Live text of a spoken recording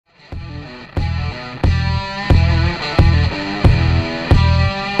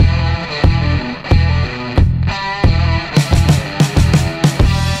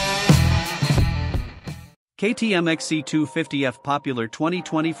KTM XC 250F popular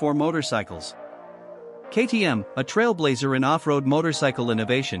 2024 motorcycles. KTM, a trailblazer in off-road motorcycle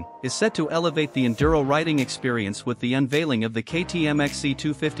innovation, is set to elevate the enduro riding experience with the unveiling of the KTM XC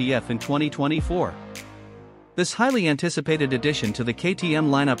 250F in 2024. This highly anticipated addition to the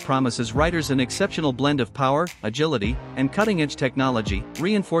KTM lineup promises riders an exceptional blend of power, agility, and cutting-edge technology,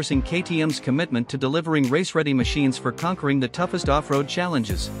 reinforcing KTM's commitment to delivering race-ready machines for conquering the toughest off-road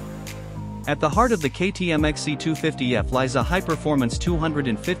challenges. At the heart of the KTM XC 250F lies a high-performance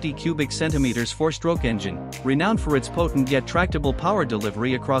 250 cubic centimeters four-stroke engine, renowned for its potent yet tractable power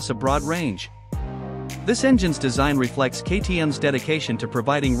delivery across a broad range. This engine's design reflects KTM's dedication to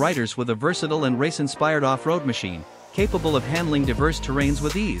providing riders with a versatile and race-inspired off-road machine, capable of handling diverse terrains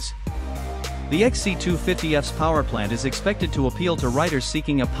with ease. The XC 250F's power plant is expected to appeal to riders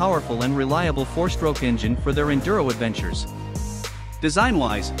seeking a powerful and reliable four-stroke engine for their enduro adventures.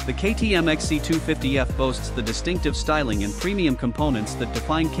 Design-wise, the KTM XC 250F boasts the distinctive styling and premium components that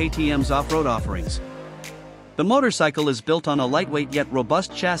define KTM's off-road offerings. The motorcycle is built on a lightweight yet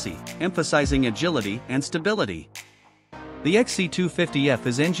robust chassis, emphasizing agility and stability. The XC 250F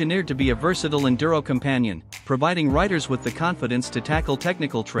is engineered to be a versatile enduro companion, providing riders with the confidence to tackle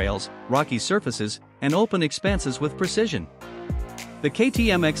technical trails, rocky surfaces, and open expanses with precision. The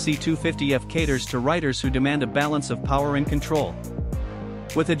KTM XC 250F caters to riders who demand a balance of power and control.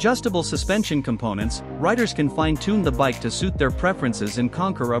 With adjustable suspension components, riders can fine-tune the bike to suit their preferences and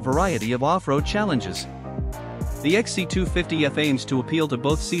conquer a variety of off-road challenges. The XC 250F aims to appeal to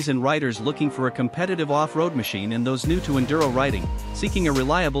both seasoned riders looking for a competitive off-road machine and those new to enduro riding, seeking a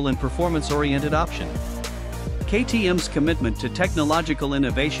reliable and performance-oriented option. KTM's commitment to technological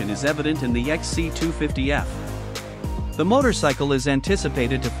innovation is evident in the XC 250F. The motorcycle is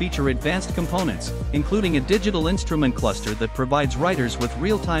anticipated to feature advanced components, including a digital instrument cluster that provides riders with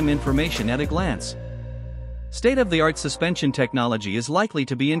real-time information at a glance. State-of-the-art suspension technology is likely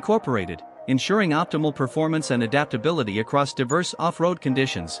to be incorporated, ensuring optimal performance and adaptability across diverse off-road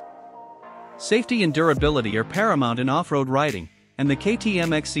conditions. Safety and durability are paramount in off-road riding, and the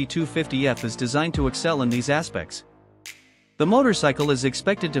KTM XC 250F is designed to excel in these aspects. The motorcycle is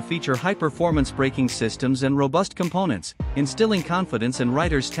expected to feature high-performance braking systems and robust components, instilling confidence in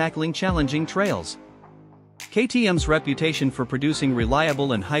riders tackling challenging trails. KTM's reputation for producing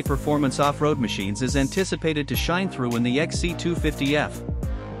reliable and high-performance off-road machines is anticipated to shine through in the XC 250F.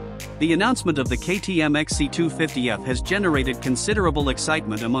 The announcement of the KTM XC 250F has generated considerable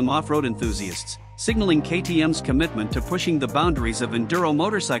excitement among off-road enthusiasts, signaling KTM's commitment to pushing the boundaries of enduro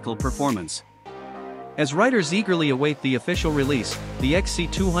motorcycle performance. As riders eagerly await the official release, the XC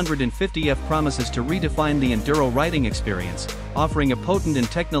 250F promises to redefine the enduro riding experience, offering a potent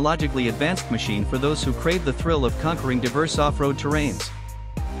and technologically advanced machine for those who crave the thrill of conquering diverse off-road terrains.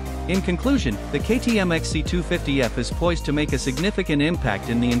 In conclusion, the KTM XC 250F is poised to make a significant impact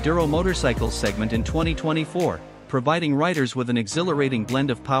in the enduro motorcycle segment in 2024, providing riders with an exhilarating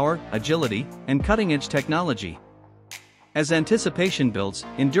blend of power, agility, and cutting-edge technology. As anticipation builds,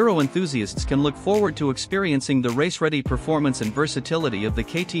 enduro enthusiasts can look forward to experiencing the race-ready performance and versatility of the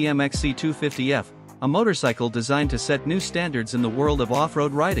KTM XC 250F, a motorcycle designed to set new standards in the world of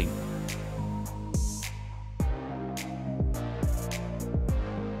off-road riding.